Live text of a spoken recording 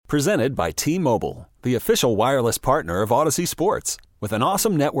Presented by T-Mobile, the official wireless partner of Odyssey Sports. With an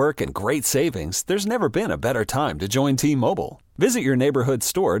awesome network and great savings, there's never been a better time to join T-Mobile. Visit your neighborhood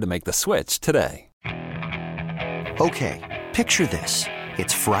store to make the switch today. Okay, picture this.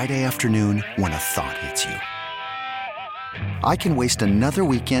 It's Friday afternoon when a thought hits you. I can waste another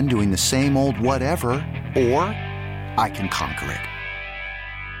weekend doing the same old whatever, or I can conquer it.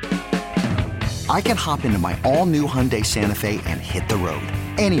 I can hop into my all-new Hyundai Santa Fe and hit the road.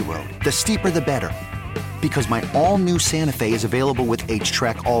 Any road. The steeper, the better. Because my all-new Santa Fe is available with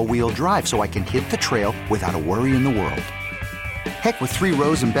H-Track all-wheel drive, so I can hit the trail without a worry in the world. Heck, with 3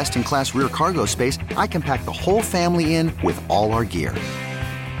 rows and best-in-class rear cargo space, I can pack the whole family in with all our gear.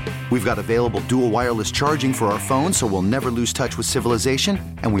 We've got available dual wireless charging for our phones, so we'll never lose touch with civilization,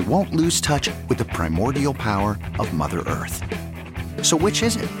 and we won't lose touch with the primordial power of Mother Earth. So which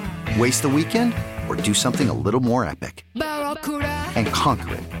is it? Waste the weekend or do something a little more epic? And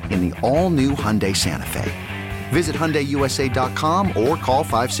conquer it in the all-new Hyundai Santa Fe. Visit HyundaiUSA.com or call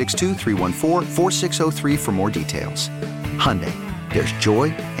 562-314-4603 for more details. Hyundai, there's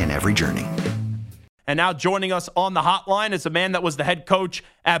joy in every journey. And now joining us on the hotline is a man that was the head coach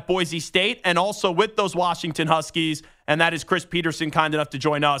at Boise State and also with those Washington Huskies, and that is Chris Petersen, kind enough to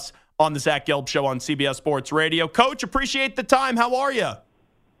join us on the Zach Gelb Show on CBS Sports Radio. Coach, appreciate the time. How are you?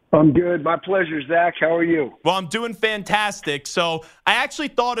 I'm good. My pleasure, Zach. How are you? Well, I'm doing fantastic. So I actually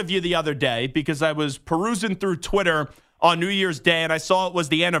thought of you the other day because I was perusing through Twitter on New Year's Day, and I saw it was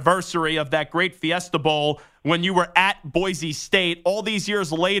the anniversary of that great Fiesta Bowl when you were at Boise State. All these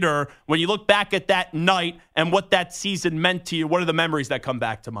years later, when you look back at that night and what that season meant to you, what are the memories that come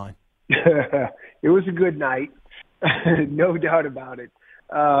back to mind? It was a good night. No doubt about it.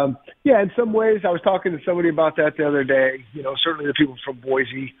 Yeah, in some ways, I was talking to somebody about that the other day. You know, certainly the people from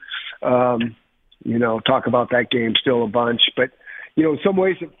Boise, talk about that game still a bunch. But, you know, in some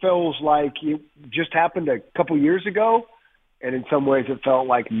ways it feels like it just happened a couple years ago. And in some ways it felt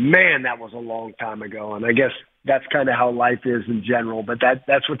like, man, that was a long time ago. And I guess that's kind of how life is in general. But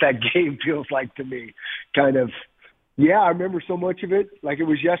that's what that game feels like to me. Kind of, yeah, I remember so much of it like it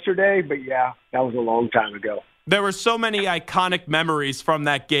was yesterday. But, yeah, that was a long time ago. There were so many iconic memories from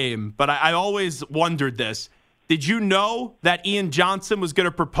that game, but I always wondered this. Did you know that Ian Johnson was going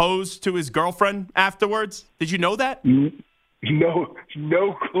to propose to his girlfriend afterwards? Did you know that? No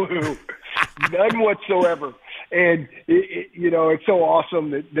clue. None whatsoever. And, it's so awesome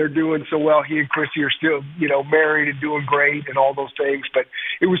that they're doing so well. He and Chrissy are still, married and doing great and all those things. But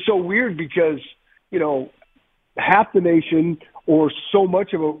it was so weird because, half the nation or so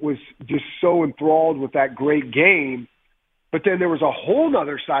much of it was just so enthralled with that great game. But then there was a whole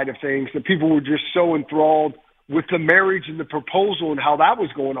other side of things that people were just so enthralled with the marriage and the proposal and how that was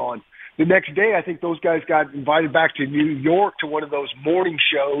going on. The next day, I think those guys got invited back to New York to one of those morning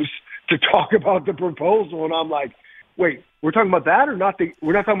shows to talk about the proposal. And I'm like, wait, we're talking about that or not?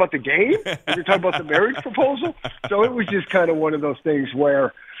 We're not talking about the game? We're talking about the marriage proposal? So it was just kind of one of those things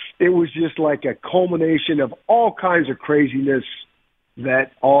where it was just like a culmination of all kinds of craziness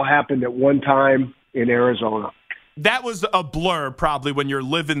that all happened at one time in Arizona. That was a blur probably when you're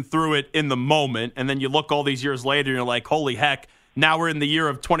living through it in the moment, and then you look all these years later and you're like, holy heck, now we're in the year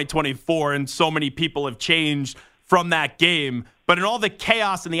of 2024 and so many people have changed from that game. But in all the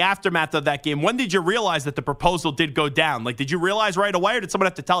chaos and the aftermath of that game, when did you realize that the proposal did go down? Like, did you realize right away or did someone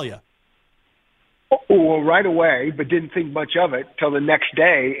have to tell you? Well, right away, but didn't think much of it till the next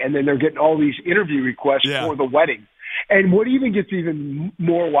day, and then they're getting all these interview requests for the wedding. And what even gets even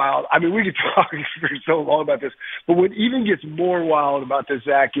more wild, I mean, we could talk for so long about this, but what even gets more wild about this,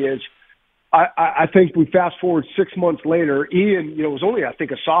 Zach, is I think we fast forward 6 months later, Ian, was only, I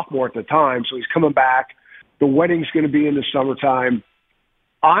think, a sophomore at the time, so he's coming back. The wedding's going to be in the summertime.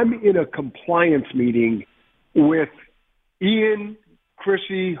 I'm in a compliance meeting with Ian,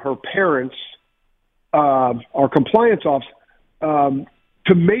 Chrissy, her parents, our compliance office,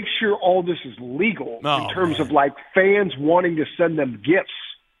 to make sure all this is legal in terms of like fans wanting to send them gifts.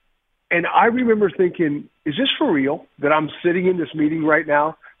 And I remember thinking, is this for real that I'm sitting in this meeting right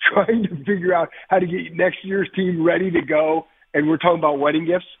now trying to figure out how to get next year's team ready to go, and we're talking about wedding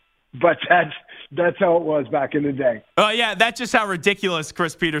gifts? But that's how it was back in the day. Yeah, that's just how ridiculous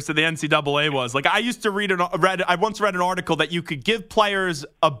Chris Petersen, the NCAA, was. Like, I used to I once read an article that you could give players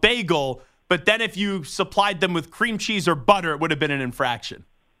a bagel, but then if you supplied them with cream cheese or butter, it would have been an infraction.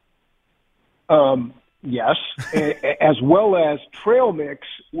 Yes, as well as trail mix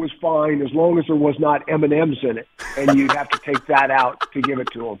was fine as long as there was not M&Ms in it, and you'd have to take that out to give it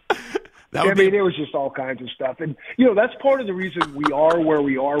to them. It was just all kinds of stuff. And, that's part of the reason we are where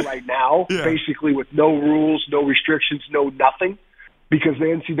we are right now, basically with no rules, no restrictions, no nothing. because the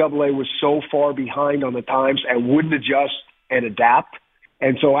NCAA was so far behind on the times and wouldn't adjust and adapt.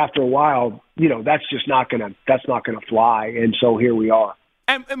 And so after a while, that's just not gonna fly. And so here we are.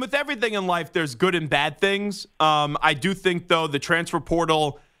 And with everything in life, there's good and bad things. I do think, though, the transfer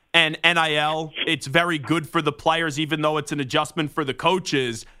portal and NIL, it's very good for the players, even though it's an adjustment for the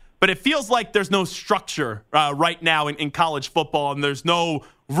coaches. But it feels like there's no structure right now in college football, and there's no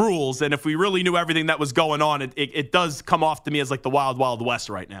rules. And if we really knew everything that was going on, it does come off to me as like the wild, wild west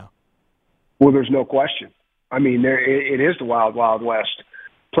right now. Well, there's no question. I mean, it is the wild, wild west.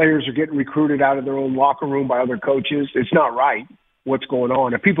 Players are getting recruited out of their own locker room by other coaches. It's not right what's going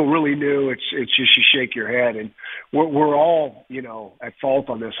on. If people really knew, it's just you shake your head. And we're all, at fault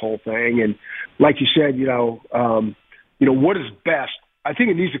on this whole thing. And like you said, what is best? I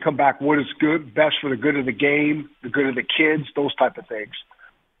think it needs to come back. What is good, best for the good of the game, the good of the kids, those type of things.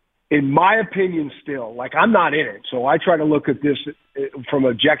 In my opinion, still, I'm not in it, so I try to look at this from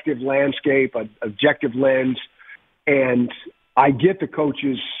an objective landscape, an objective lens, and I get the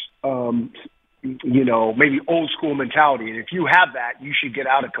coaches, maybe old school mentality. And if you have that, you should get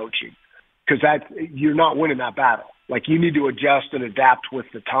out of coaching because you're not winning that battle. You need to adjust and adapt with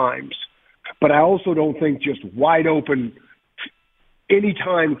the times. But I also don't think just wide open.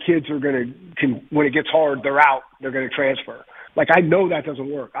 Anytime kids are when it gets hard, they're out. They're going to transfer. I know that doesn't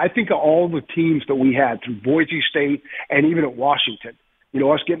work. I think of all the teams that we had through Boise State and even at Washington,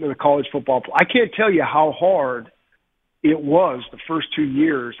 us getting to the college football. I can't tell you how hard it was the first 2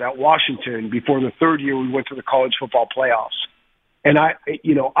 years at Washington before the third year we went to the college football playoffs. And I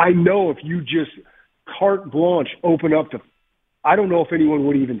know if you just carte blanche open up I don't know if anyone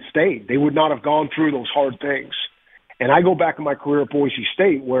would even stay. They would not have gone through those hard things. And I go back in my career at Boise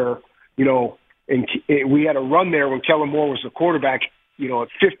State where, and we had a run there when Kellen Moore was the quarterback, at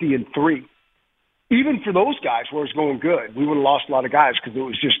 50-3. Even for those guys where it's going good, we would have lost a lot of guys because it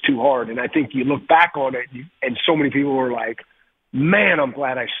was just too hard. And I think you look back on it, and so many people were like, man, I'm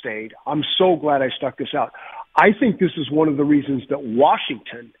glad I stayed. I'm so glad I stuck this out. I think this is one of the reasons that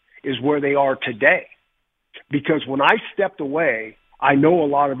Washington is where they are today. Because when I stepped away, I know a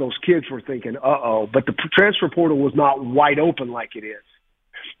lot of those kids were thinking, but the transfer portal was not wide open like it is.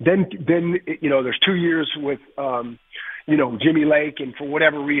 Then there's 2 years with, Jimmy Lake, and for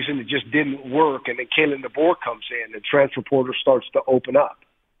whatever reason, it just didn't work. And then Kalen DeBoer comes in, and transfer portal starts to open up.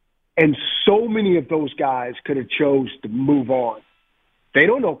 And so many of those guys could have chose to move on. They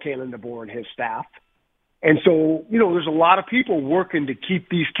don't know Kalen DeBoer and his staff. And so, there's a lot of people working to keep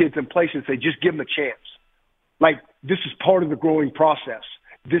these kids in place and say, just give them a chance. This is part of the growing process.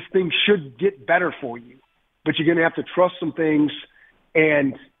 This thing should get better for you, but you're going to have to trust some things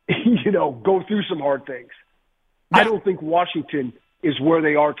and, go through some hard things. I don't think Washington is where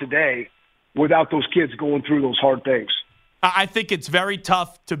they are today without those kids going through those hard things. I think it's very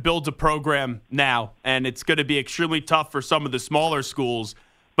tough to build a program now, and it's going to be extremely tough for some of the smaller schools.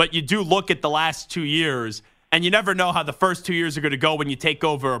 But you do look at the last 2 years, and you never know how the first 2 years are going to go when you take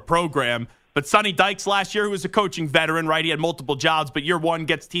over a program. But Sonny Dykes last year, who was a coaching veteran, right? He had multiple jobs, but year one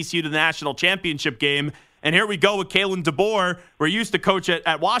gets TCU to the national championship game. And here we go with Kalen DeBoer, where he used to coach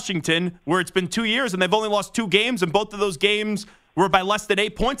at Washington, where it's been 2 years, and they've only lost 2 games, and both of those games were by less than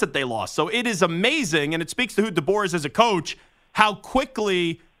 8 points that they lost. So it is amazing, and it speaks to who DeBoer is as a coach, how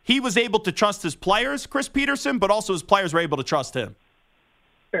quickly he was able to trust his players, Chris Petersen, but also his players were able to trust him.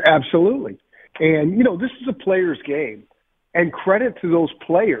 Absolutely. And, this is a player's game. And credit to those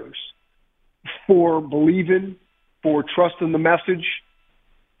players for believing, for trusting the message.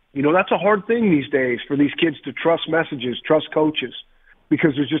 That's a hard thing these days for these kids to trust messages, trust coaches,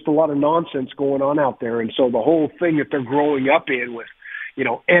 because there's just a lot of nonsense going on out there. And so the whole thing that they're growing up in with,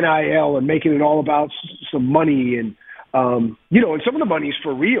 NIL and making it all about some money and, and some of the money is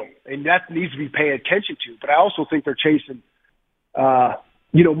for real and that needs to be paid attention to. But I also think they're chasing,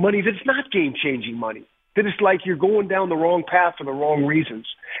 money that's not game-changing money. That it's like you're going down the wrong path for the wrong reasons.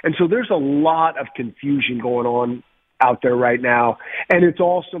 And so there's a lot of confusion going on out there right now. And it's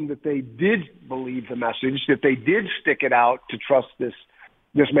awesome that they did believe the message, that they did stick it out to trust this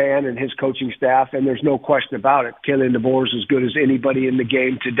man and his coaching staff. And there's no question about it. Kalen DeBoer is as good as anybody in the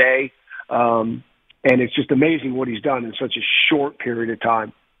game today. And it's just amazing what he's done in such a short period of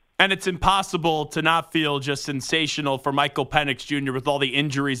time. And it's impossible to not feel just sensational for Michael Penix Jr. with all the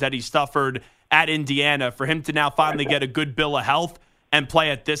injuries that he suffered at Indiana. For him to now finally get a good bill of health and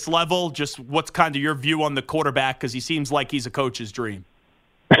play at this level, just what's kind of your view on the quarterback? Because he seems like he's a coach's dream.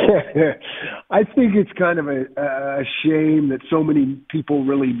 I think it's kind of a shame that so many people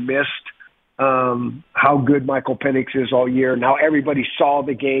really missed how good Michael Penix is all year. Now everybody saw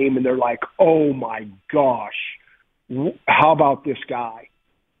the game and they're like, oh my gosh, how about this guy?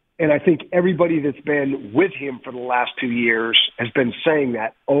 And I think everybody that's been with him for the last 2 years has been saying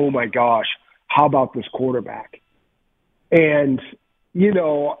that, oh, my gosh, how about this quarterback? And,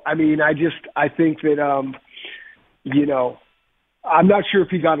 I think that, I'm not sure if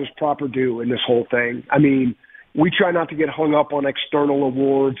he got his proper due in this whole thing. I mean, we try not to get hung up on external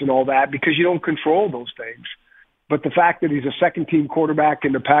awards and all that because you don't control those things. But the fact that he's a second-team quarterback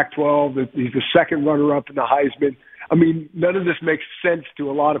in the Pac-12, that he's the second runner-up in the Heisman, none of this makes sense to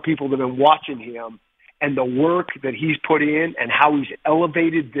a lot of people that have been watching him and the work that he's put in and how he's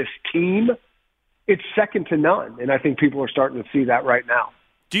elevated this team. It's second to none, and I think people are starting to see that right now.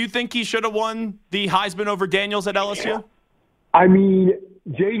 Do you think he should have won the Heisman over Daniels at LSU?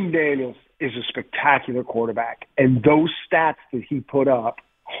 Jaden Daniels is a spectacular quarterback, and those stats that he put up,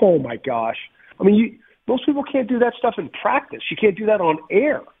 oh, my gosh. Most people can't do that stuff in practice. You can't do that on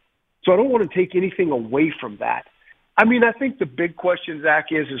air. So I don't want to take anything away from that. I think the big question,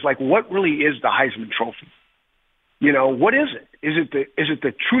 Zach, is what really is the Heisman Trophy? What is it? Is it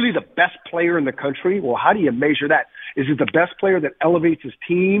the truly the best player in the country? Well, how do you measure that? Is it the best player that elevates his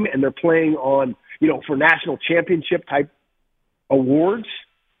team and they're playing on, for national championship type awards?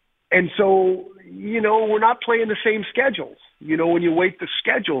 And so, we're not playing the same schedules. When you weight the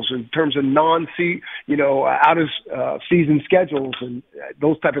schedules in terms of out of season schedules and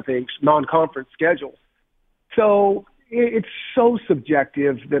those type of things, non-conference schedules. So it's so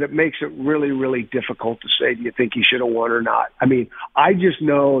subjective that it makes it really, really difficult to say, do you think he should have won or not? I just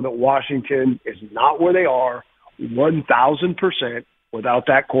know that Washington is not where they are 1,000% without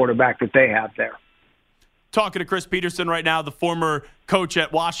that quarterback that they have there. Talking to Chris Petersen right now, the former coach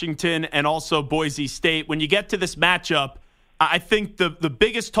at Washington and also Boise State. When you get to this matchup, I think the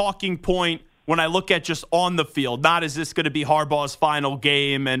biggest talking point when I look at just on the field, not is this going to be Harbaugh's final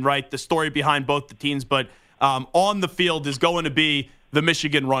game and the story behind both the teams, but on the field is going to be the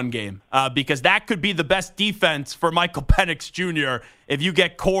Michigan run game because that could be the best defense for Michael Penix Jr. if you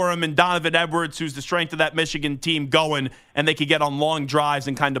get Corum and Donovan Edwards, who's the strength of that Michigan team, going, and they could get on long drives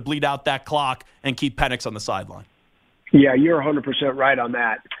and kind of bleed out that clock and keep Penix on the sideline. Yeah, you're 100% right on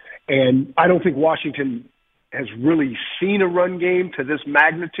that. And I don't think Washington has really seen a run game to this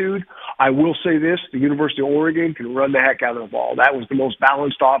magnitude. I will say this, the University of Oregon can run the heck out of the ball. That was the most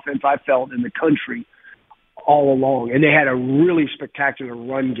balanced offense I felt in the country all along. And they had a really spectacular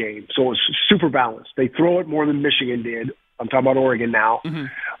run game. So it was super balanced. They throw it more than Michigan did. I'm talking about Oregon now. Mm-hmm.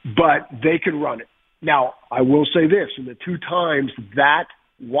 But they could run it. Now, I will say this, in the two times that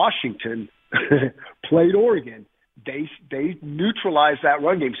Washington played Oregon, they neutralized that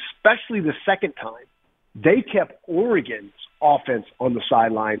run game, especially the second time. They kept Oregon's offense on the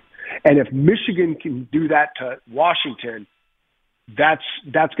sideline. And if Michigan can do that to Washington, that's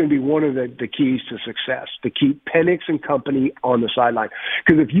going to be one of the keys to success, to keep Penix and company on the sideline.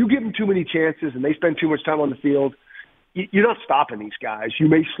 Because if you give them too many chances and they spend too much time on the field, you're not stopping these guys. You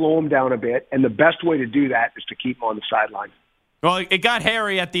may slow them down a bit, and the best way to do that is to keep them on the sideline. Well, it got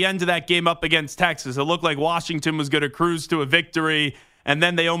hairy at the end of that game up against Texas. It looked like Washington was going to cruise to a victory, and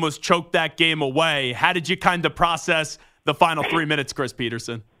then they almost choked that game away. How did you kind of process the final 3 minutes, Chris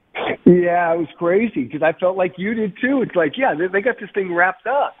Petersen? Yeah, it was crazy because I felt like you did too. It's like, yeah, they got this thing wrapped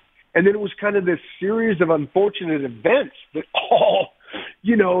up. And then it was kind of this series of unfortunate events that all,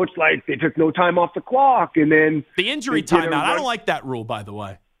 it's like they took no time off the clock. And then the injury timeout. I don't like that rule, by the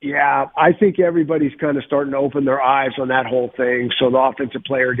way. Yeah, I think everybody's kind of starting to open their eyes on that whole thing. So the offensive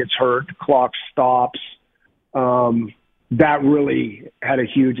player gets hurt, the clock stops. That really had a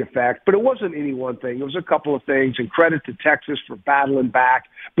huge effect. But it wasn't any one thing. It was a couple of things, and credit to Texas for battling back.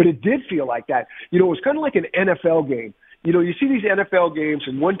 But it did feel like that. It was kind of like an NFL game. You see these NFL games,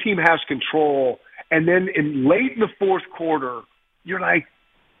 and one team has control, and then late in the fourth quarter, you're like,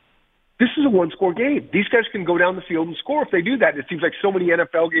 this is a one-score game. These guys can go down the field and score if they do that. It seems like so many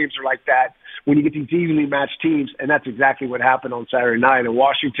NFL games are like that when you get these evenly matched teams, and that's exactly what happened on Saturday night. And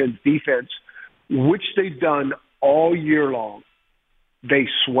Washington's defense, which they've done all year long, they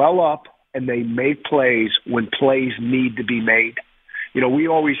swell up and they make plays when plays need to be made. We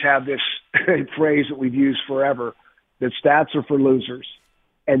always have this phrase that we've used forever, that stats are for losers.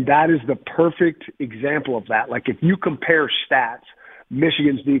 And that is the perfect example of that. Like if you compare stats,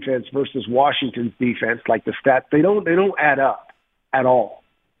 Michigan's defense versus Washington's defense, like the stats, they don't add up at all.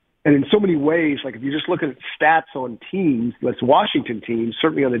 And in so many ways, like if you just look at stats on teams, let's Washington teams,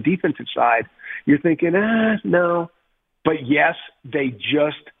 certainly on the defensive side, you're thinking, no. But yes, they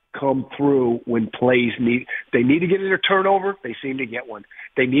just come through when plays they need to get a turnover, they seem to get one.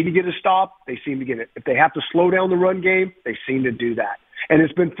 They need to get a stop, they seem to get it. If they have to slow down the run game, they seem to do that. And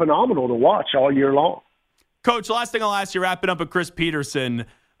it's been phenomenal to watch all year long. Coach, last thing I'll ask you, wrapping up with Chris Petersen.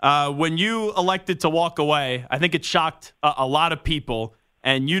 When you elected to walk away, I think it shocked a lot of people.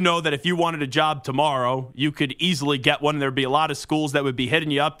 And you know that if you wanted a job tomorrow, you could easily get one. There'd be a lot of schools that would be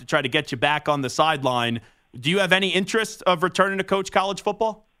hitting you up to try to get you back on the sideline. Do you have any interest of returning to coach college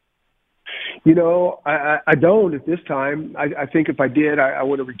football? You know, I don't at this time. I think if I did, I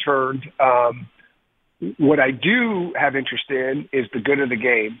would have returned. What I do have interest in is the good of the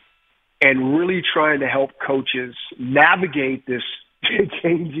game and really trying to help coaches navigate this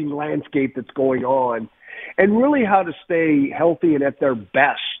changing landscape that's going on and really how to stay healthy and at their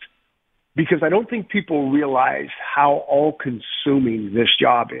best. Because I don't think people realize how all-consuming this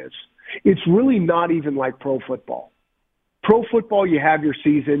job is. It's really not even like pro football. Pro football, you have your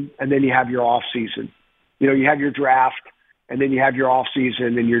season, and then you have your off season. You know, you have your draft, and then you have your off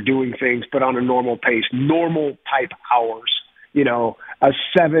season, and you're doing things, but on a normal pace, normal type hours, you know, a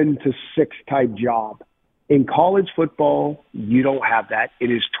 7 to 6 type job. In college football, you don't have that.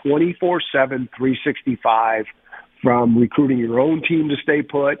 It is 24/7, 365, from recruiting your own team to stay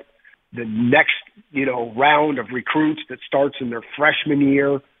put, the next, you know, round of recruits that starts in their freshman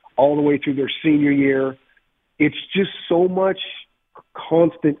year all the way through their senior year. It's just so much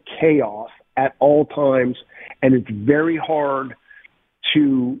constant chaos at all times, and it's very hard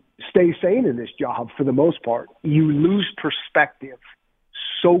to stay sane in this job for the most part. You lose perspective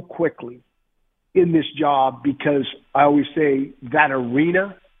so quickly in this job because I always say that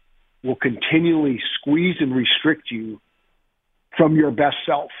arena will continually squeeze and restrict you from your best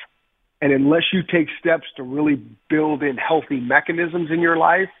self. And unless you take steps to really build in healthy mechanisms in your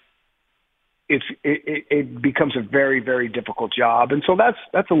life, it becomes a very, very difficult job. And so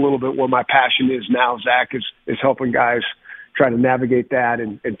that's a little bit where my passion is now, Zach, is helping guys try to navigate that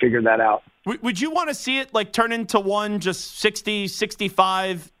and figure that out. Would you want to see it like turn into one just 60,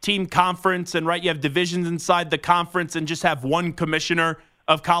 65 team conference and you have divisions inside the conference and just have one commissioner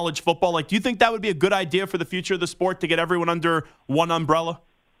of college football? Like, do you think that would be a good idea for the future of the sport to get everyone under one umbrella?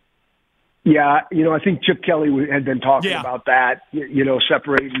 Yeah, you know, I think Chip Kelly had been talking about that, you know,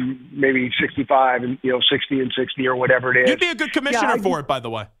 separating maybe 65 and, you know, 60 and 60 or whatever it is. You'd be a good commissioner for it, by the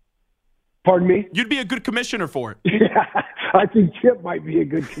way. Pardon me? You'd be a good commissioner for it. Yeah, I think Chip might be a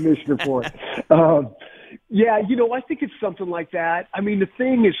good commissioner for it. Yeah, you know, I think it's something like that. I mean, the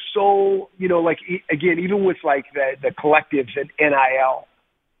thing is so, you know, like, again, even with like the collectives and NIL,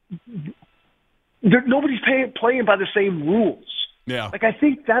 nobody's playing by the same rules. Yeah. Like, I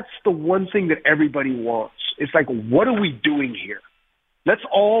think that's the one thing that everybody wants. It's like, what are we doing here? Let's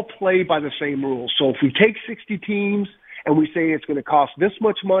all play by the same rules. So if we take 60 teams and we say it's going to cost this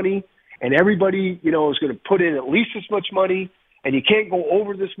much money and everybody, you know, is going to put in at least this much money and you can't go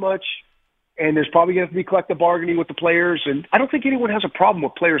over this much and there's probably going to have to be collective bargaining with the players. And I don't think anyone has a problem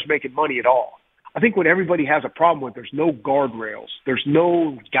with players making money at all. I think what everybody has a problem with, there's no guardrails. There's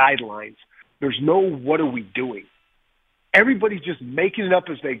no guidelines. There's no what are we doing. Everybody's just making it up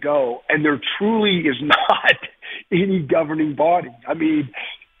as they go, and there truly is not any governing body. I mean,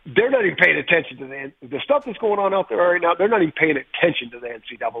 they're not even paying attention to the stuff that's going on out there right now. They're not even paying attention to the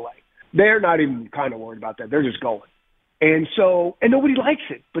NCAA. They're not even kind of worried about that. They're just going. And so, and nobody likes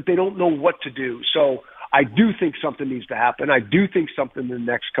it, but they don't know what to do. So I do think something needs to happen. I do think something in the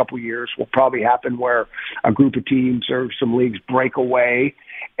next couple of years will probably happen where a group of teams or some leagues break away,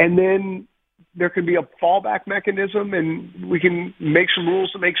 and then there can be a fallback mechanism and we can make some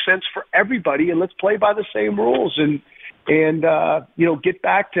rules that make sense for everybody, and let's play by the same rules and you know, get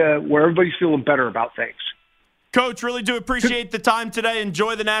back to where everybody's feeling better about things. Coach, really do appreciate the time today.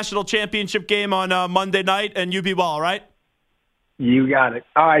 Enjoy the national championship game on Monday night, and you be well, all right? You got it.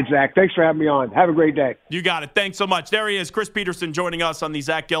 All right, Zach. Thanks for having me on. Have a great day. You got it. Thanks so much. There he is, Chris Petersen, joining us on the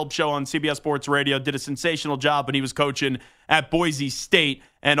Zach Gelb Show on CBS Sports Radio. Did a sensational job when he was coaching at Boise State,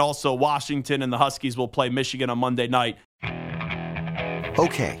 and also Washington, and the Huskies will play Michigan on Monday night.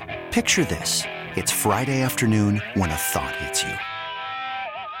 Okay, picture this. It's Friday afternoon when a thought hits you.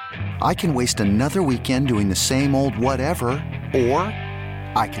 I can waste another weekend doing the same old whatever, or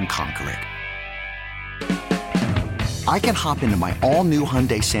I can conquer it. I can hop into my all-new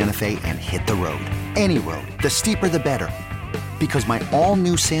Hyundai Santa Fe and hit the road. Any road. The steeper, the better. Because my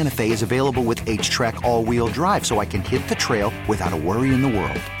all-new Santa Fe is available with H-Track all-wheel drive, so I can hit the trail without a worry in the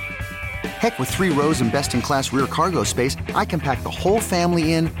world. Heck, with 3 rows and best-in-class rear cargo space, I can pack the whole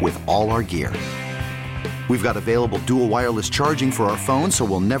family in with all our gear. We've got available dual wireless charging for our phones, so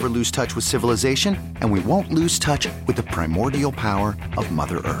we'll never lose touch with civilization, and we won't lose touch with the primordial power of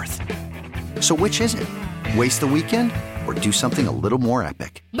Mother Earth. So which is it? Waste the weekend or do something a little more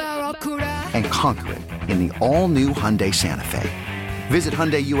epic? And conquer it in the all-new Hyundai Santa Fe. Visit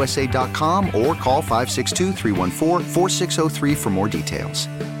HyundaiUSA.com or call 562-314-4603 for more details.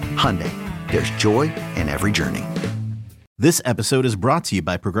 Hyundai, there's joy in every journey. This episode is brought to you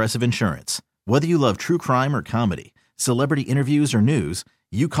by Progressive Insurance. Whether you love true crime or comedy, celebrity interviews or news,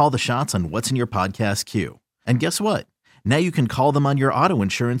 you call the shots on what's in your podcast queue. And guess what? Now you can call them on your auto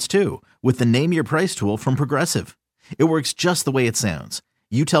insurance too with the Name Your Price tool from Progressive. It works just the way it sounds.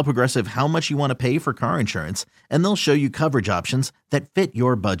 You tell Progressive how much you want to pay for car insurance, and they'll show you coverage options that fit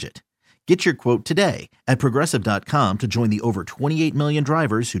your budget. Get your quote today at Progressive.com to join the over 28 million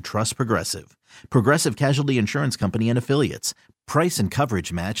drivers who trust Progressive. Progressive Casualty Insurance Company and Affiliates. Price and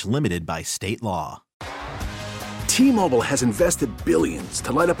coverage match limited by state law. T-Mobile has invested billions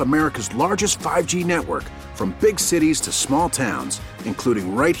to light up America's largest 5G network, from big cities to small towns,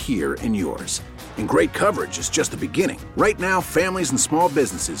 including right here in yours. And great coverage is just the beginning. Right now, families and small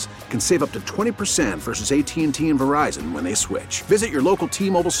businesses can save up to 20% versus AT&T and Verizon when they switch. Visit your local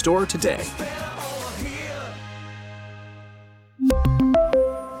T-Mobile store today.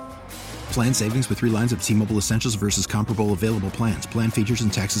 Plan savings with 3 lines of T-Mobile Essentials versus comparable available plans. Plan features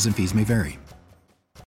and taxes and fees may vary.